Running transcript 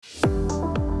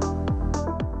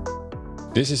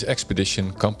This is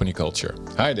Expedition Company Culture.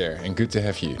 Hi there, and good to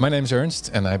have you. My name is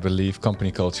Ernst, and I believe company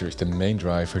culture is the main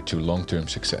driver to long-term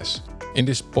success. In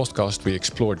this podcast, we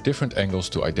explore different angles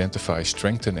to identify,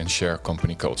 strengthen, and share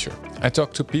company culture. I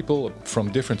talk to people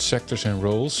from different sectors and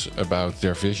roles about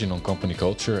their vision on company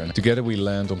culture, and together we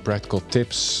land on practical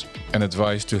tips and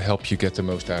advice to help you get the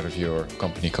most out of your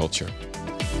company culture.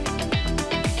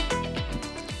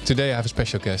 Today I have a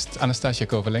special guest, Anastasia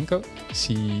Kovalenko.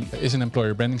 She is an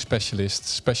employer branding specialist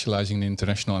specializing in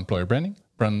international employer branding.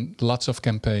 Run lots of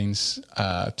campaigns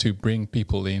to bring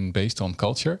people in based on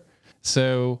culture.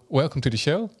 So welcome to the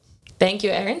show. Thank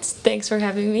you, Ernst. Thanks for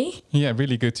having me. Yeah,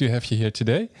 really good to have you here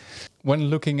today. When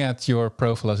looking at your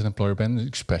profile as an employer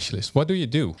branding specialist, what do you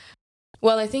do?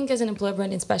 Well, I think as an employer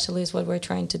branding specialist, what we're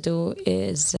trying to do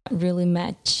is really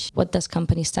match what does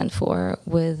company stand for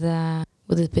with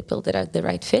the people that are the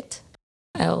right fit.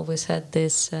 I always had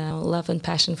this love and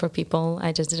passion for people.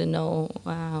 I just didn't know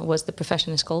what the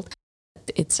profession is called.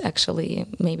 It's actually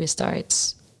maybe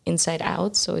starts inside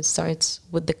out. So it starts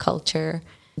with the culture.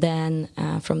 Then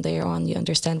from there on, you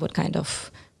understand what kind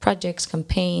of projects,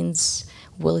 campaigns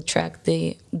will attract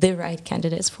the right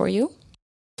candidates for you.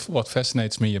 What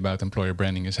fascinates me about employer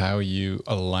branding is how you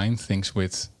align things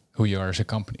with who you are as a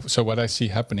company. So what I see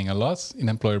happening a lot in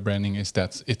employer branding is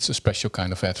that it's a special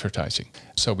kind of advertising.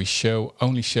 So we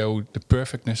only show the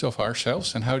perfectness of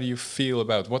ourselves. And how do you feel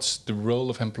about what's the role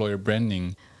of employer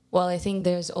branding? Well, I think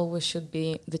there's always should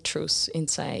be the truth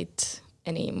inside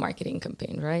any marketing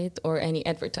campaign, right? Or any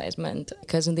advertisement.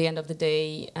 Because in the end of the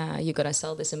day, you got to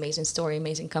sell this amazing story,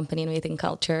 amazing company, amazing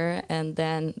culture. And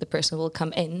then the person will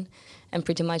come in and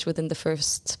pretty much within the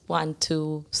first 1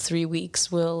 to 3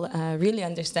 weeks will really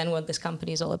understand what this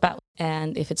company is all about.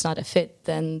 And if it's not a fit,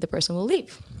 then the person will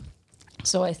leave.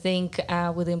 So I think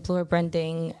with employer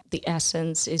branding, the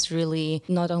essence is really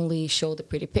not only show the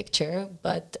pretty picture,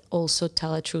 but also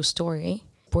tell a true story,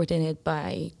 supporting it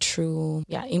by true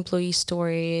employee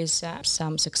stories,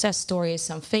 some success stories,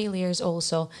 some failures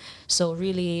also. So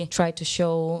really try to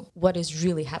show what is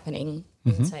really happening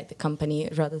inside the company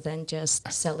rather than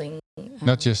just selling.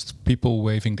 Not just people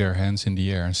waving their hands in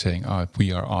the air and saying, "Oh,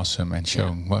 we are awesome," and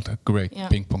showing what a great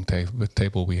ping pong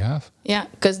table we have. Yeah,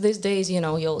 because these days, you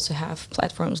also have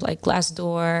platforms like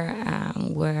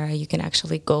Glassdoor where you can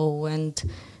actually go and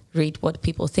read what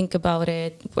people think about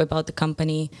it, about the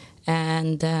company.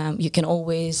 And you can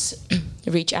always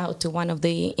reach out to one of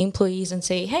the employees and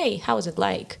say, hey, how is it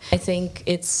like? I think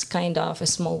it's kind of a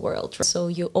small world. So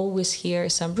you always hear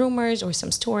some rumors or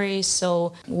some stories.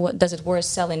 So what does it worth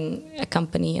selling a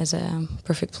company as a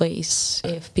perfect place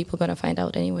if people are going to find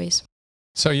out anyways?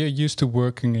 So you're used to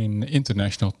working in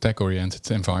international tech-oriented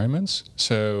environments.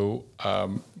 So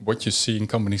what you see in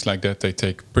companies like that, they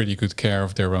take pretty good care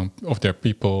of their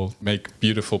people, make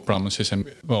beautiful promises, and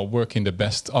work in the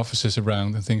best offices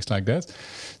around and things like that.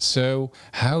 So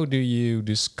how do you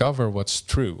discover what's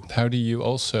true? How do you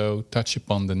also touch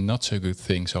upon the not so good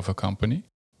things of a company?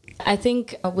 I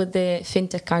think with the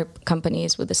fintech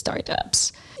companies, with the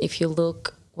startups, if you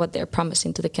look what they're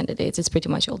promising to the candidates, it's pretty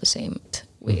much all the same.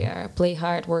 We are play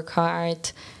hard, work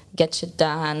hard, get shit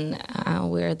done.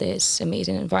 We're this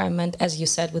amazing environment, as you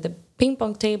said, with a ping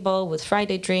pong table, with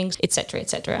Friday drinks, etc.,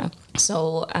 etc.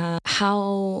 So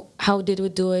how did we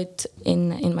do it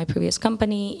in my previous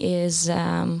company is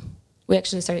we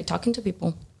actually started talking to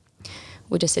people.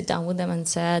 We just sit down with them and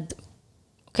said,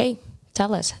 okay,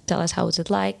 tell us how is it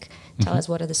like? Tell us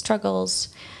what are the struggles.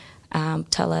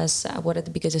 Tell us what are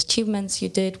the biggest achievements you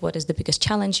did, what is the biggest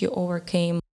challenge you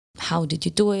overcame, how did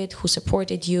you do it, who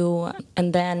supported you,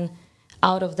 and then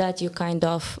out of that you kind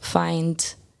of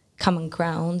find common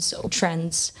grounds or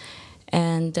trends,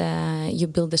 and you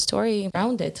build a story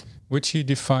around it. Would you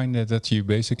define that you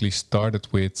basically started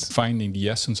with finding the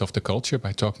essence of the culture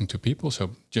by talking to people?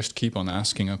 So just keep on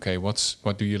asking, okay, what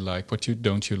do you like? What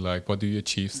don't you like? What do you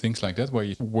achieve? Things like that, where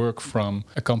you work from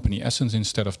a company essence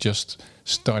instead of just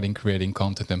starting creating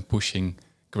content and pushing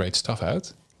great stuff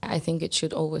out? I think it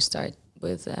should always start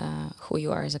with who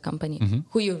you are as a company,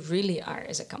 who you really are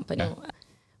as a company. Yeah.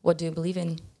 What do you believe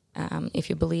in? If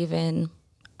you believe in,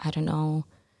 I don't know,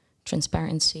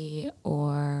 transparency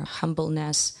or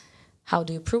humbleness, how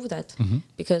do you prove that?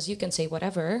 Because you can say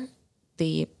whatever,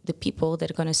 the people that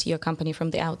are going to see your company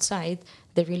from the outside,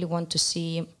 they really want to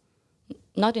see,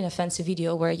 not in a fancy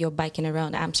video where you're biking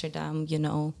around Amsterdam,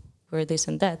 where this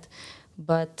and that,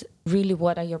 but really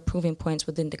what are your proving points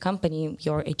within the company,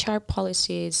 your HR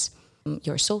policies,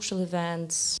 your social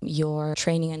events, your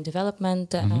training and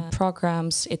development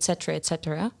programs, etc.,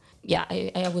 etc. Yeah,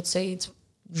 I would say it's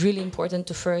really important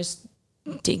to first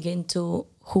dig into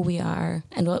who we are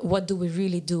and what do we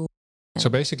really do. So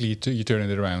basically, you turn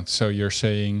it around. So you're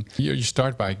saying you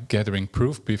start by gathering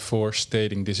proof before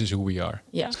stating this is who we are.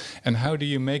 Yeah. And how do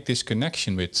you make this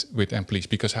connection with employees?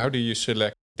 Because how do you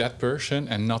select that person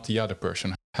and not the other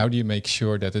person? How do you make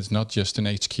sure that it's not just an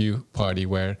HQ party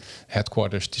where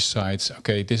headquarters decides,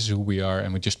 okay, this is who we are,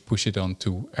 and we just push it on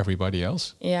to everybody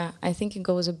else? Yeah, I think it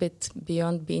goes a bit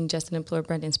beyond being just an employer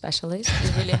branding specialist.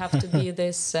 You really have to be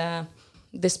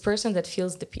this person that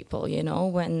feels the people,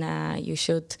 when you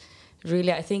should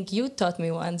really, I think you taught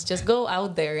me once, just go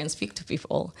out there and speak to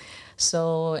people.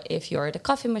 So if you're at a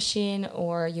coffee machine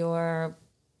or you're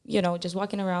just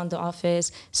walking around the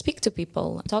office, speak to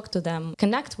people, talk to them,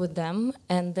 connect with them,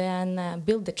 and then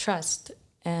build the trust,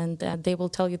 and they will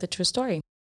tell you the true story.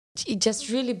 You just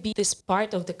really be this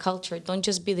part of the culture. Don't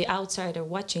just be the outsider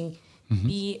watching. Mm-hmm.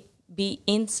 Be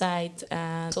inside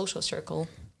a social circle.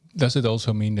 Does it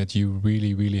also mean that you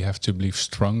really, really have to believe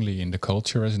strongly in the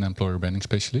culture as an employer branding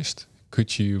specialist?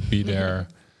 Could you be there?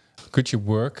 Could you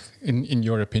work, in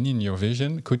your opinion, your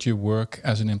vision, could you work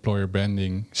as an employer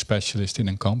branding specialist in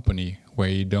a company where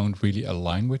you don't really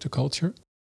align with the culture?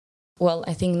 Well,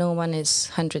 I think no one is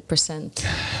 100%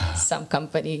 some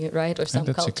company, right? Or some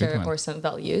culture or some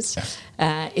values.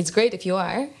 Yeah. It's great if you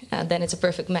are, then it's a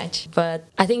perfect match. But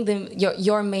I think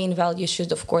your main values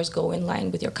should, of course, go in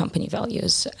line with your company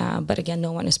values. But again,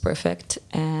 no one is perfect.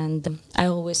 And I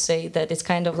always say that it's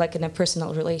kind of like in a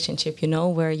personal relationship,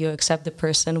 where you accept the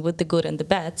person with the good and the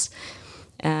bads.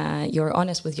 You're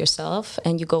honest with yourself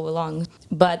and you go along.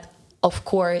 But of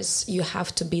course, you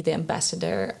have to be the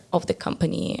ambassador of the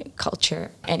company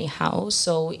culture anyhow.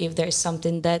 So if there's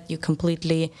something that you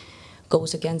completely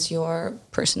goes against your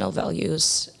personal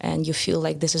values and you feel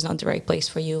like this is not the right place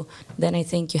for you, then I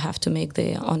think you have to make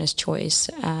the honest choice,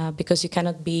 because you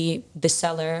cannot be the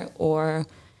seller or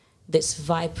this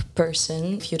vibe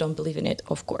person if you don't believe in it,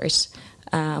 of course.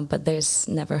 But there's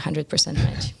never 100%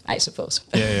 match, I suppose.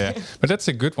 Yeah. But that's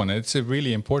a good one. It's a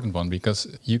really important one because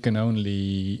you can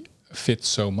only fit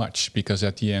so much, because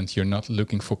at the end you're not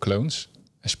looking for clones,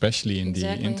 especially in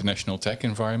the international tech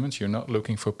environments. You're not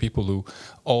looking for people who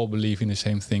all believe in the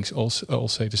same things, all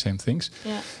say the same things.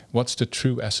 Yeah. What's the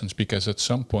true essence? Because at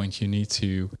some point you need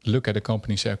to look at a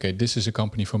company and say, okay, this is a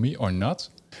company for me or not.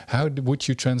 How would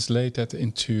you translate that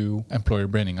into employer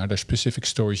branding? Are there specific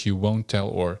stories you won't tell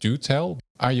or do tell?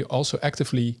 Are you also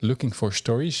actively looking for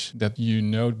stories that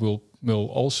will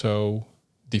also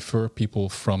defer people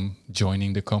from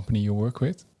joining the company you work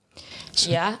with?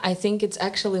 Yeah, I think it's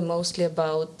actually mostly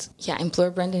about,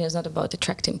 employer branding is not about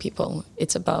attracting people.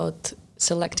 It's about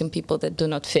selecting people that do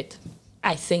not fit,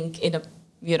 I think,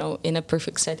 in a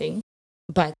perfect setting.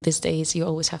 But these days, you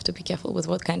always have to be careful with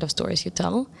what kind of stories you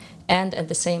tell. And at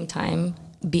the same time,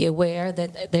 be aware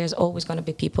that there's always going to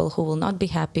be people who will not be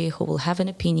happy, who will have an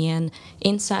opinion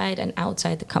inside and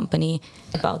outside the company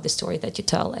about the story that you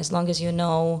tell, as long as you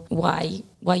know why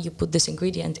you put this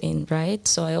ingredient in, right?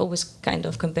 So I always kind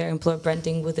of compare employer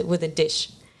branding with a dish.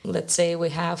 Let's say we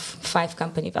have 5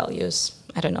 company values.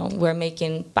 I don't know, we're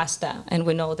making pasta and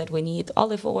we know that we need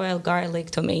olive oil,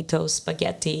 garlic, tomatoes,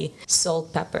 spaghetti,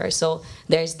 salt, pepper. So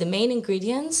there's the main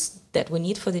ingredients that we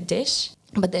need for the dish.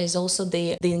 But there's also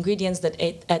the ingredients that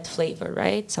add flavor,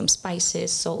 right? Some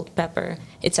spices, salt, pepper,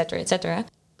 etc., etc.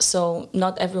 So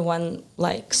not everyone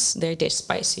likes their dish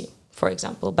spicy, for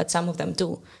example, but some of them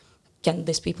do. Can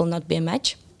these people not be a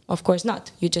match? Of course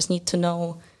not. You just need to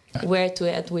know where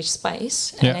to add which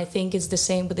spice. And I think it's the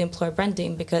same with employer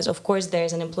branding, because of course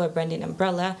there's an employer branding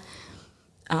umbrella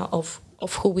of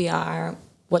who we are,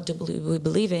 what do we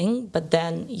believe in, but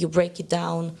then you break it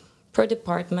down per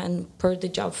department, per the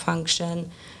job function,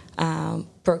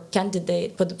 per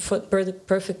candidate, per the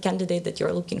perfect candidate that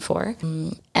you're looking for.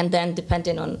 And then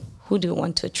depending on who do you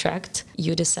want to attract,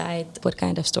 you decide what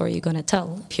kind of story you're going to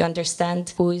tell. If you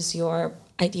understand who is your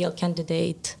ideal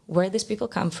candidate, where these people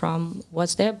come from,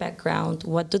 what's their background,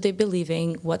 what do they believe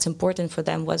in, what's important for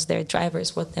them, what's their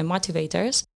drivers, what their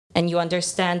motivators, and you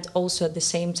understand also at the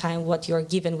same time what you're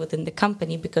given within the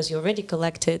company, because you already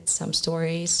collected some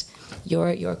stories,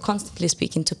 you're constantly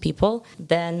speaking to people,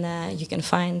 then you can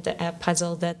find a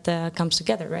puzzle that comes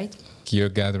together, right? You're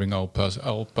gathering all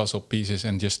puzzle pieces,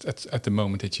 and just at the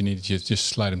moment that you need to just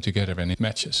slide them together and it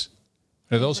matches.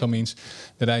 That also means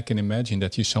that I can imagine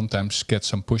that you sometimes get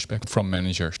some pushback from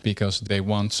managers because they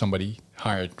want somebody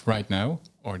hired right now,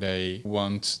 or they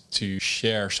want to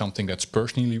share something that's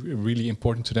personally really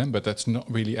important to them, but that's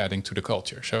not really adding to the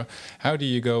culture. So how do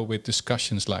you go with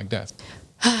discussions like that?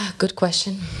 Good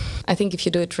question. I think if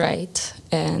you do it right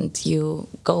and you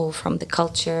go from the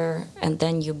culture and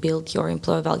then you build your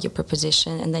employer value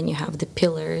proposition and then you have the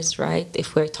pillars, right?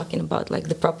 If we're talking about like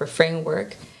the proper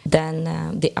framework, then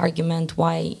the argument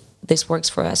why this works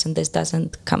for us and this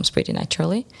doesn't comes pretty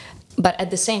naturally. But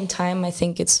at the same time, I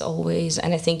think it's always,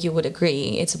 and I think you would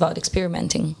agree, it's about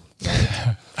experimenting.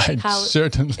 Right? I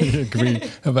certainly agree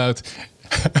about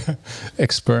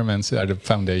experiments are the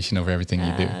foundation of everything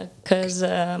you do. Because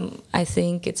I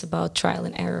think it's about trial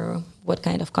and error, what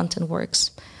kind of content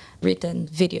works. Written,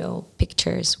 video,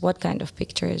 pictures, what kind of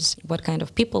pictures, what kind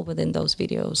of people within those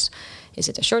videos. Is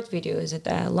it a short video? Is it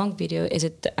a long video? Is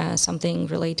it something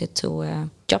related to a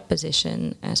job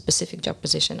position, a specific job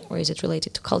position, or is it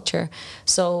related to culture?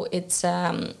 So it's,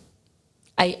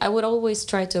 I would always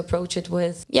try to approach it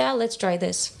with, yeah, let's try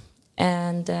this.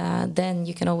 And then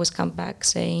you can always come back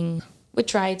saying, we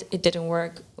tried, it didn't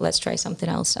work, let's try something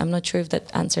else. I'm not sure if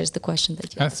that answers the question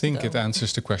that you asked. I think it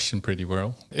answers the question pretty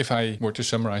well. If I were to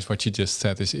summarize what you just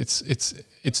said, is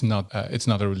it's not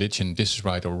a religion, this is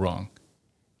right or wrong.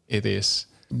 It is,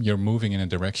 you're moving in a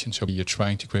direction, so you're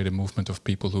trying to create a movement of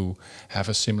people who have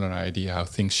a similar idea how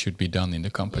things should be done in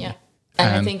the company. Yeah.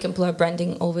 And I think employer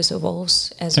branding always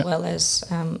evolves as well as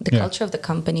the culture of the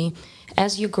company.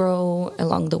 As you grow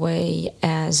along the way,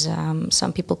 as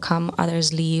some people come,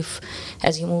 others leave,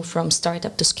 as you move from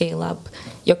startup to scale up,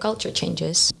 your culture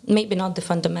changes. Maybe not the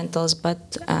fundamentals,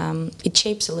 but it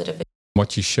shapes a little bit.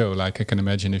 What you show, like I can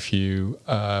imagine if you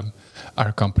are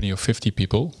a company of 50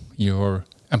 people, your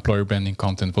employer branding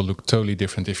content will look totally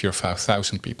different if you're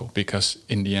 5,000 people, because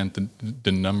in the end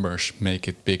the numbers make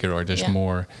it bigger, or there's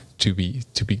more to be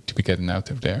getting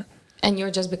out of there. And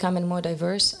you're just becoming more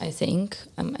diverse, I think.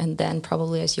 And then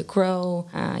probably as you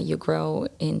grow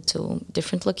into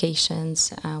different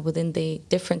locations within the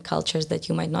different cultures that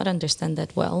you might not understand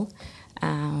that well,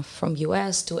 from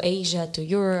US to Asia to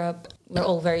Europe. We're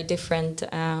all very different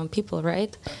people,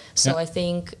 right? So I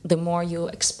think the more you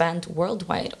expand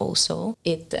worldwide also,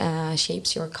 it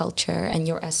shapes your culture and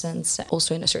your essence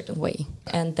also in a certain way.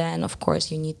 And then, of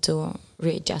course, you need to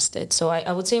readjust it. So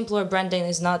I would say employer branding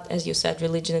is not, as you said,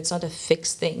 religion. It's not a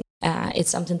fixed thing. It's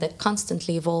something that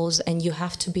constantly evolves, and you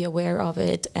have to be aware of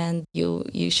it. And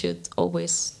you should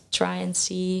always try and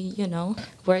see,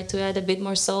 where to add a bit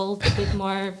more salt, a bit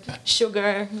more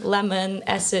sugar, lemon,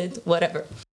 acid, whatever.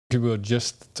 We were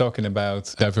just talking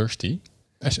about diversity,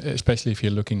 especially if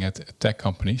you're looking at tech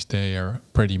companies. They are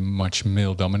pretty much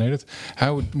male-dominated.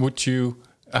 How would you...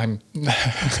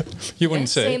 you wouldn't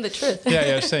say. Saying the truth.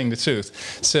 Saying the truth.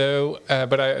 So,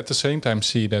 but I at the same time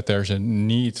see that there's a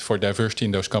need for diversity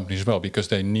in those companies as well, because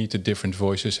they need the different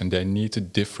voices and they need the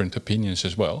different opinions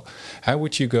as well. How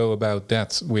would you go about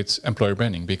that with employer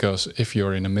branding? Because if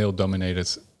you're in a male-dominated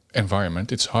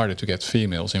environment, it's harder to get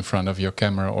females in front of your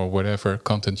camera or whatever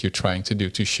content you're trying to do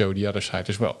to show the other side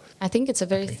as well. I think it's a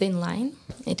very thin line.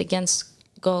 It again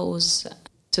goes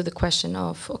to the question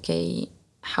of,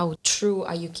 how true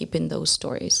are you keeping those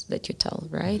stories that you tell,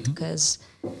 right? Because,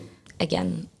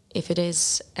 again, if it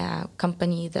is a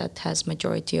company that has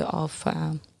majority of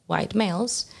white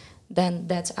males, then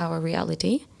that's our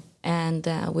reality. And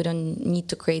we don't need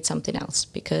to create something else,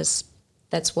 because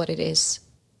that's what it is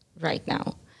right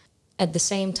now. At the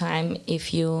same time,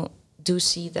 if you do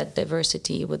see that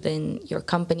diversity within your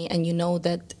company and you know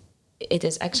that it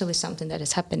is actually something that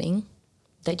is happening,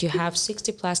 that you have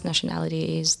 60 plus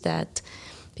nationalities, that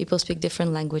people speak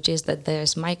different languages, that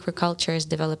there's microcultures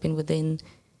developing within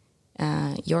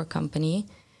your company,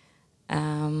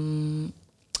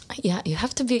 you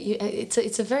have to be,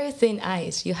 it's a very thin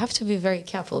ice. You have to be very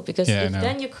careful, because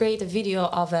then you create a video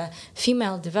of a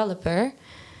female developer,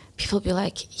 people will be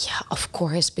like, yeah, of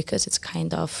course, because it's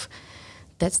kind of,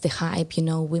 that's the hype,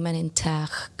 women in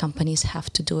tech, companies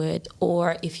have to do it.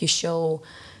 Or if you show,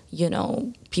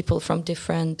 people from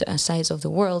different sides of the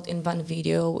world in one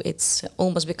video, it's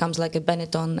almost becomes like a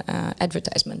Benetton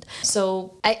advertisement.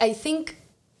 So I think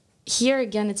here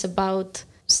again, it's about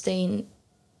staying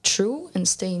true and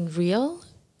staying real.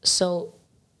 So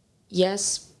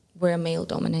yes, we're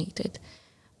male-dominated.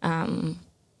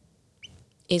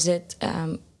 Is it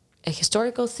a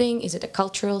historical thing? Is it a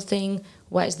cultural thing?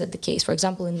 Why is that the case? For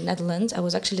example, in the Netherlands, I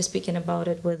was actually speaking about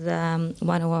it with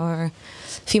one of our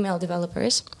female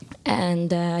developers,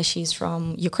 and she's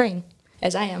from Ukraine,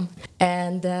 as I am.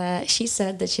 And she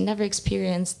said that she never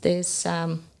experienced this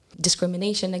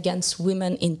discrimination against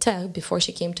women in tech before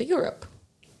she came to Europe.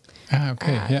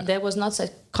 There was not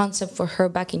such concept for her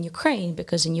back in Ukraine,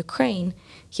 because in Ukraine,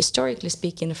 historically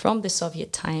speaking, from the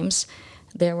Soviet times,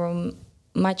 there were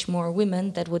much more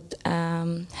women that would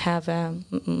have a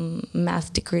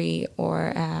math degree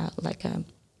or like a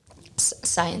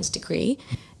science degree.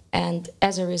 And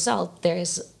as a result, there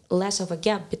is less of a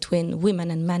gap between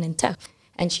women and men in tech.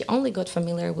 And she only got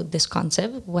familiar with this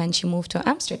concept when she moved to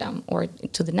Amsterdam or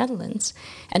to the Netherlands.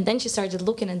 And then she started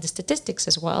looking at the statistics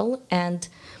as well. And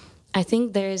I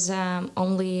think there is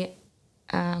only,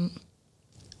 I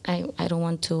don't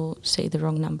want to say the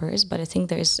wrong numbers, but I think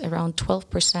there is around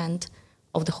 12%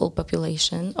 of the whole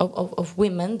population of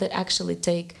women that actually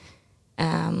take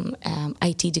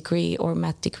IT degree or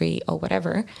math degree or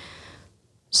whatever.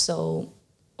 So,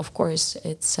 of course,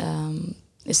 it's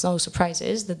no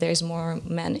surprises that there's more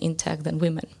men in tech than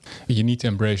women. You need to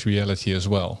embrace reality as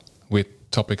well with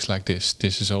topics like this.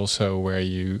 This is also where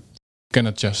you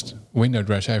cannot just window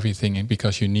dress everything in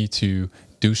because you need to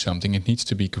do something. It needs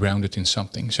to be grounded in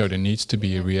something. So there needs to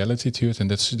be a reality to it.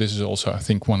 And this is also, I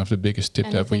think, one of the biggest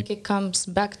tips that I think it comes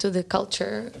back to the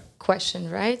culture question,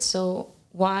 right? So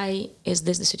why is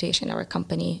this the situation in our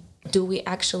company? Do we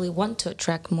actually want to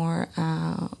attract more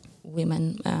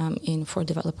women for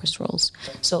developers roles?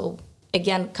 So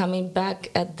again, coming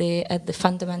back at the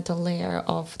fundamental layer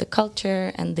of the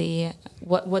culture and the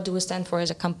what do we stand for as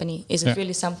a company? Is it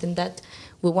really something that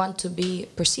we want to be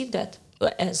perceived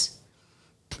as?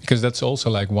 Because that's also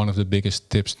like one of the biggest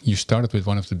tips. You started with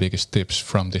one of the biggest tips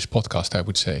from this podcast, I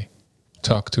would say.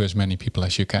 Talk to as many people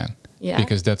as you can. Yeah.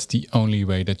 Because that's the only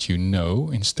way that you know,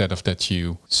 instead of that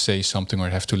you say something or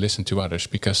have to listen to others.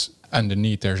 Because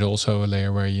underneath, there's also a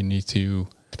layer where you need to,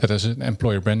 that as an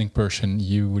employer branding person,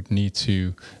 you would need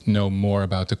to know more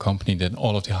about the company than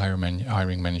all of the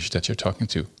hiring managers that you're talking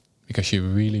to. Because you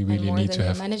really need to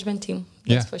have a management team.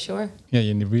 That's for sure. Yeah,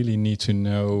 you really need to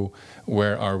know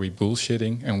where are we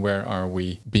bullshitting and where are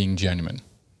we being genuine.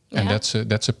 And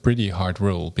that's a pretty hard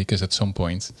role, because at some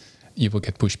point you will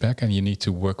get pushed back and you need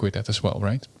to work with that as well,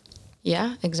 right?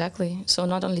 Yeah, exactly. So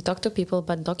not only talk to people,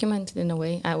 but document it in a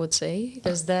way, I would say.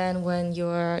 Because then when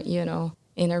you're,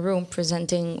 in a room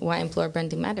presenting why employer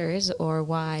branding matters or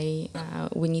why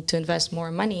we need to invest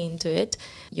more money into it,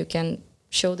 you can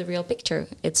show the real picture.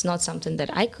 It's not something that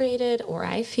I created or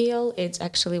I feel. It's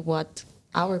actually what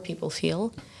our people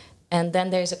feel. And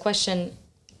then there's a question,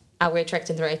 are we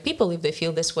attracting the right people if they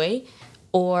feel this way?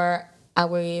 Or are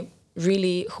we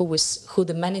really who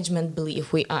the management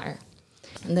believe we are?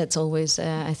 And that's always,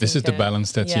 I think... This is the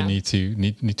balance that you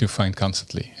need to find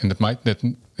constantly. And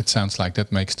it sounds like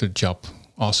that makes the job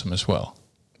awesome as well.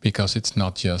 Because it's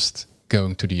not just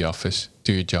going to the office,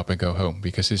 do your job and go home,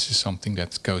 because this is something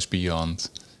that goes beyond.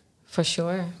 For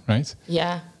sure. Right?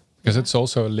 Yeah. Because it's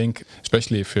also a link,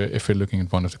 especially if you're looking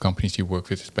at one of the companies you work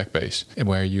with, is Backbase,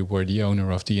 where you were the owner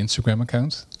of the Instagram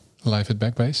account, Live at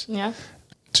Backbase. Yeah.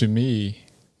 To me,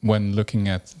 when looking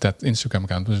at that Instagram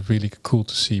account, it was really cool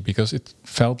to see, because it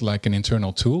felt like an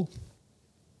internal tool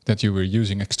that you were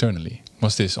using externally.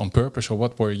 Was this on purpose, or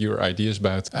what were your ideas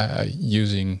about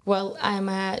using? Well, I'm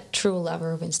a true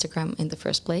lover of Instagram in the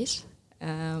first place.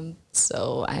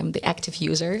 So I'm the active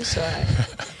user. So,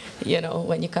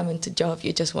 when you come into job,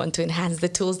 you just want to enhance the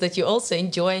tools that you also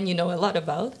enjoy and you know a lot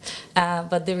about.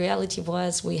 But the reality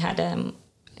was we had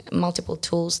multiple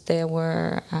tools. There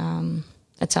were,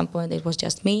 at some point, it was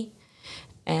just me.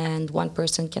 And one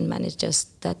person can manage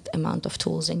just that amount of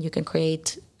tools, and you can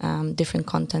create different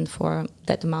content for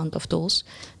that amount of tools.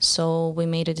 So we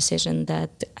made a decision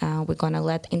that we're going to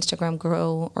let Instagram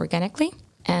grow organically.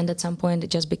 And at some point, it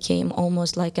just became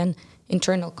almost like an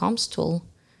internal comms tool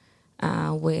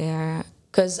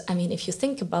because, if you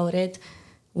think about it,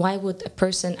 why would a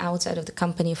person outside of the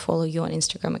company follow you on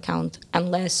Instagram account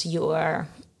unless you are,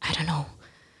 I don't know,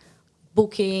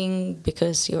 booking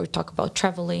because you talk about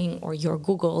traveling, or you're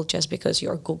Google just because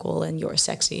you're Google and you're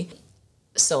sexy.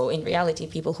 So in reality,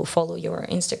 people who follow your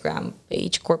Instagram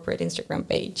page, corporate Instagram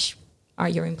page, are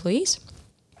your employees.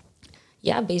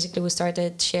 Yeah, basically we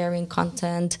started sharing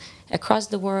content across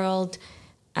the world,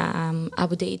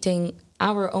 updating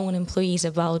our own employees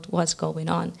about what's going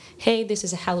on. Hey, this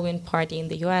is a Halloween party in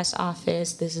the US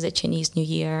office. This is a Chinese New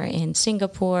Year in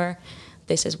Singapore.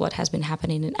 This is what has been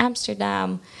happening in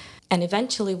Amsterdam. And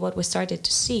eventually what we started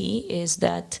to see is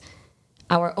that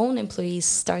our own employees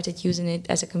started using it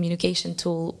as a communication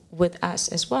tool with us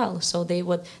as well. So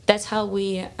that's how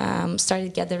we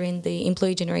started gathering the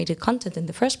employee-generated content in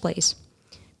the first place.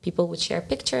 People would share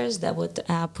pictures, that would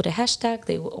put a hashtag,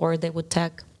 they would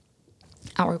tag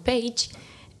our page,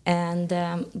 and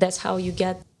that's how you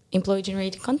get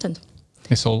employee-generated content.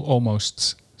 This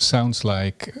almost sounds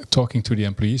like talking to the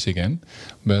employees again,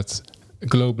 but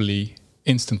globally,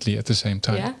 instantly at the same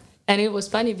time. Yeah. And it was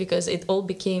funny because it all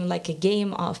became like a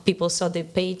game of people saw the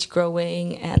page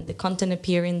growing and the content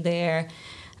appearing there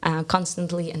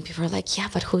constantly. And people were like, yeah,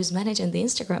 but who's managing the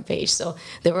Instagram page? So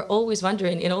they were always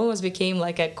wondering. It almost became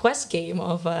like a quest game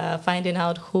of finding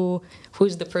out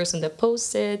who's the person that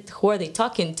posts it, who are they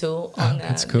talking to.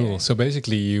 That's cool. So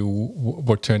basically you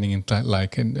were turning into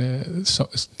like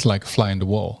like a fly in the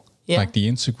wall. Yeah. Like the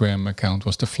Instagram account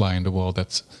was the fly in the wall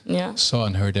that saw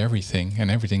and heard everything,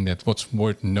 and everything that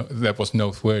was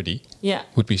noteworthy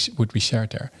would be shared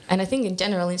there. And I think in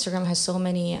general, Instagram has so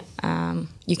many.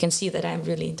 You can see that I'm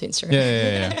really into Instagram.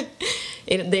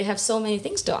 Yeah. They have so many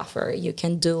things to offer. You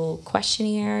can do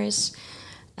questionnaires.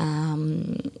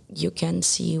 You can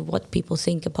see what people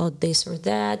think about this or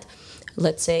that.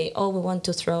 Let's say, we want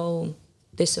to throw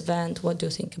this event. What do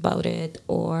you think about it?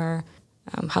 Or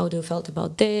how do you felt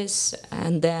about this?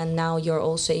 And then now you're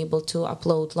also able to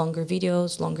upload longer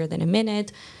videos, longer than a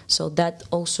minute. So that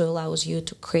also allows you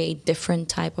to create different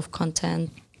type of content.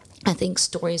 I think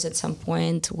stories at some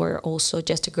point were also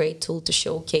just a great tool to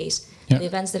showcase the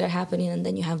events that are happening. And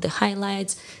then you have the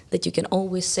highlights that you can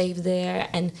always save there.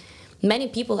 And many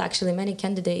people, actually, many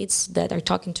candidates that are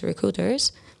talking to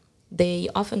recruiters, they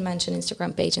often mention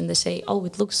Instagram page and they say,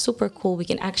 it looks super cool. We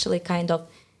can actually kind of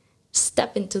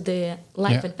step into the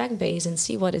live at Backbase and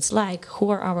see what it's like. Who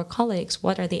are our colleagues?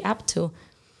 What are they up to?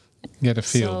 Get a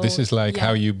feel. So, this is like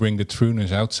how you bring the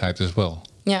trueness outside as well.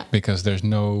 Yeah. Because there's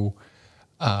no,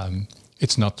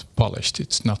 it's not polished.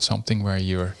 It's not something where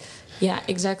you're... Yeah,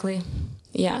 exactly.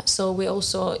 Yeah. So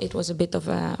it was a bit of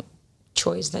a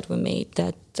choice that we made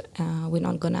that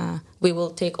we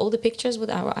will take all the pictures with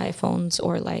our iPhones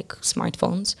or like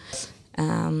smartphones.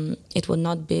 It will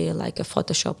not be like a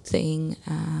Photoshop thing.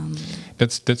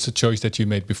 That's a choice that you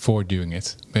made before doing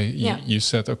it. You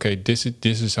said, okay, this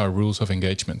is our rules of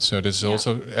engagement. So this is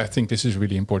also, I think this is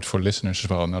really important for listeners as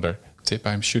well. Another tip,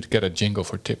 I should get a jingle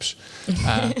for tips,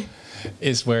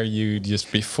 is where you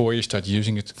just, before you start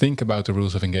using it, think about the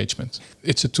rules of engagement.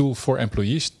 It's a tool for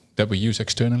employees that we use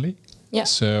externally. Yeah.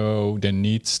 So it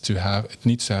needs to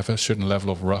have a certain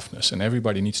level of roughness, and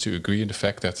everybody needs to agree on the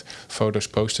fact that photos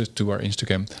posted to our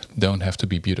Instagram don't have to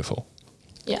be beautiful.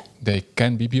 Yeah. They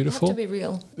can be beautiful. They have to be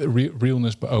real.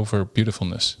 Realness over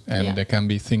beautifulness, and there can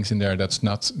be things in there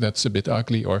that's a bit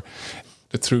ugly, or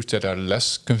the truths that are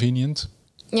less convenient.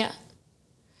 Yeah.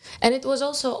 And it was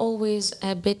also always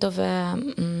a bit of a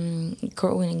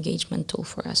growing engagement tool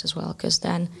for us as well, because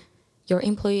then your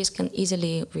employees can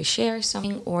easily reshare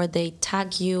something or they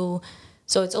tag you.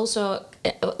 So it's also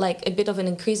like a bit of an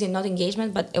increase in not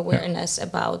engagement, but awareness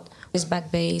about this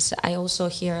Backbase. I also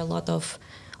hear a lot of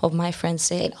my friends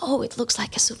saying, it looks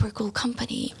like a super cool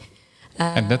company.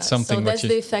 And that's something. So that's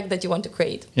the effect that you want to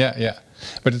create. Yeah.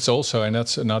 But it's also, and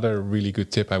that's another really good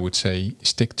tip, I would say,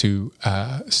 stick to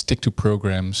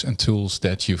programs and tools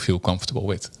that you feel comfortable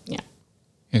with. Yeah.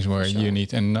 Is where you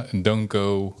need, and don't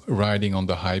go riding on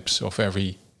the hypes of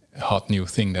every hot new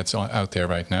thing that's out there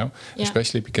right now. Yeah.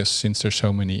 Especially because since there's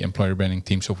so many employer branding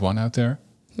teams of one out there.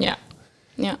 Yeah.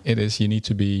 You need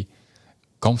to be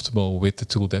comfortable with the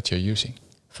tool that you're using.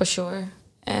 For sure.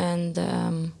 And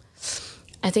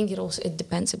I think it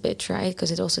depends a bit, right?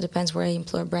 Because it also depends where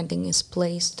employer branding is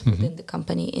placed within the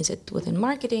company. Is it within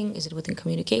marketing? Is it within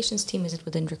communications team? Is it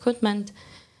within recruitment?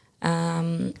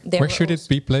 Where should it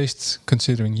be placed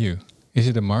considering you? Is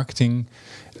it a marketing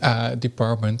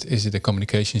department? Is it a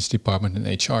communications department, an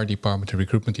HR department, a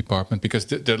recruitment department? Because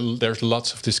there's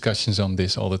lots of discussions on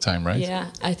this all the time, right? Yeah,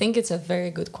 I think it's a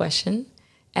very good question.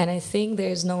 And I think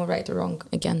there's no right or wrong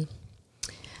again.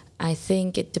 I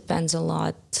think it depends a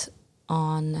lot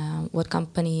on what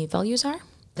company values are,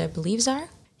 their beliefs are.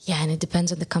 Yeah, and it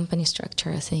depends on the company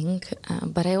structure, I think.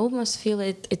 But I almost feel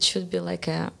it should be like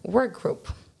a work group.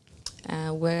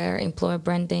 Where employer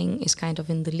branding is kind of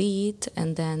in the lead,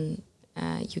 and then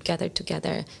you gather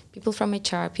together people from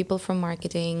HR, people from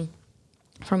marketing,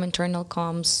 from internal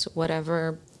comms,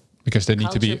 whatever. Because they need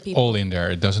to be all in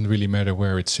there. It doesn't really matter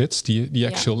where it sits, the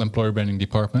actual employer branding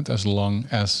department, as long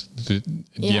as the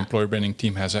employer branding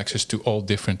team has access to all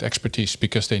different expertise,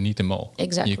 because they need them all.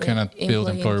 Exactly. You cannot build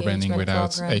employer branding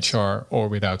without programs. HR or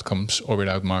without comms or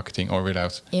without marketing or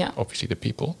without obviously the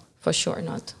people. For sure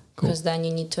not. Because then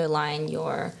you need to align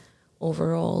your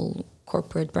overall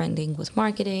corporate branding with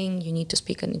marketing. You need to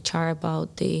speak in HR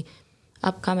about the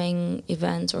upcoming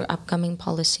events or upcoming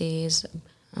policies.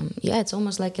 It's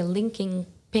almost like a linking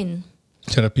pin.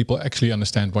 So that people actually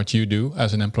understand what you do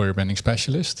as an employer branding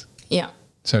specialist. Yeah.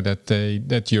 So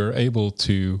that you're able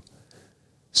to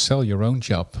sell your own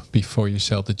job before you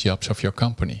sell the jobs of your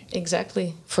company.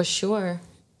 Exactly, for sure.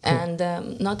 Cool.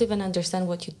 And not even understand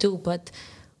what you do, but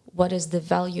what is the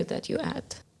value that you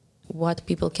add? What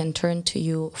people can turn to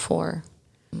you for?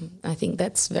 I think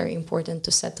that's very important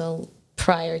to settle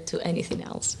prior to anything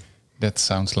else. That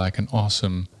sounds like an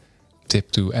awesome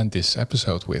tip to end this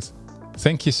episode with.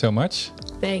 Thank you so much.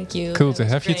 Thank you. Cool to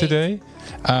have you today.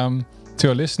 To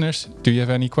our listeners, do you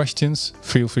have any questions?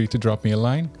 Feel free to drop me a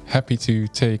line. Happy to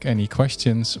take any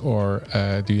questions, or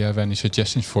do you have any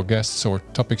suggestions for guests or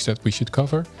topics that we should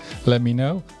cover? Let me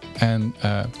know, and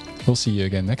we'll see you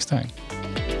again next time.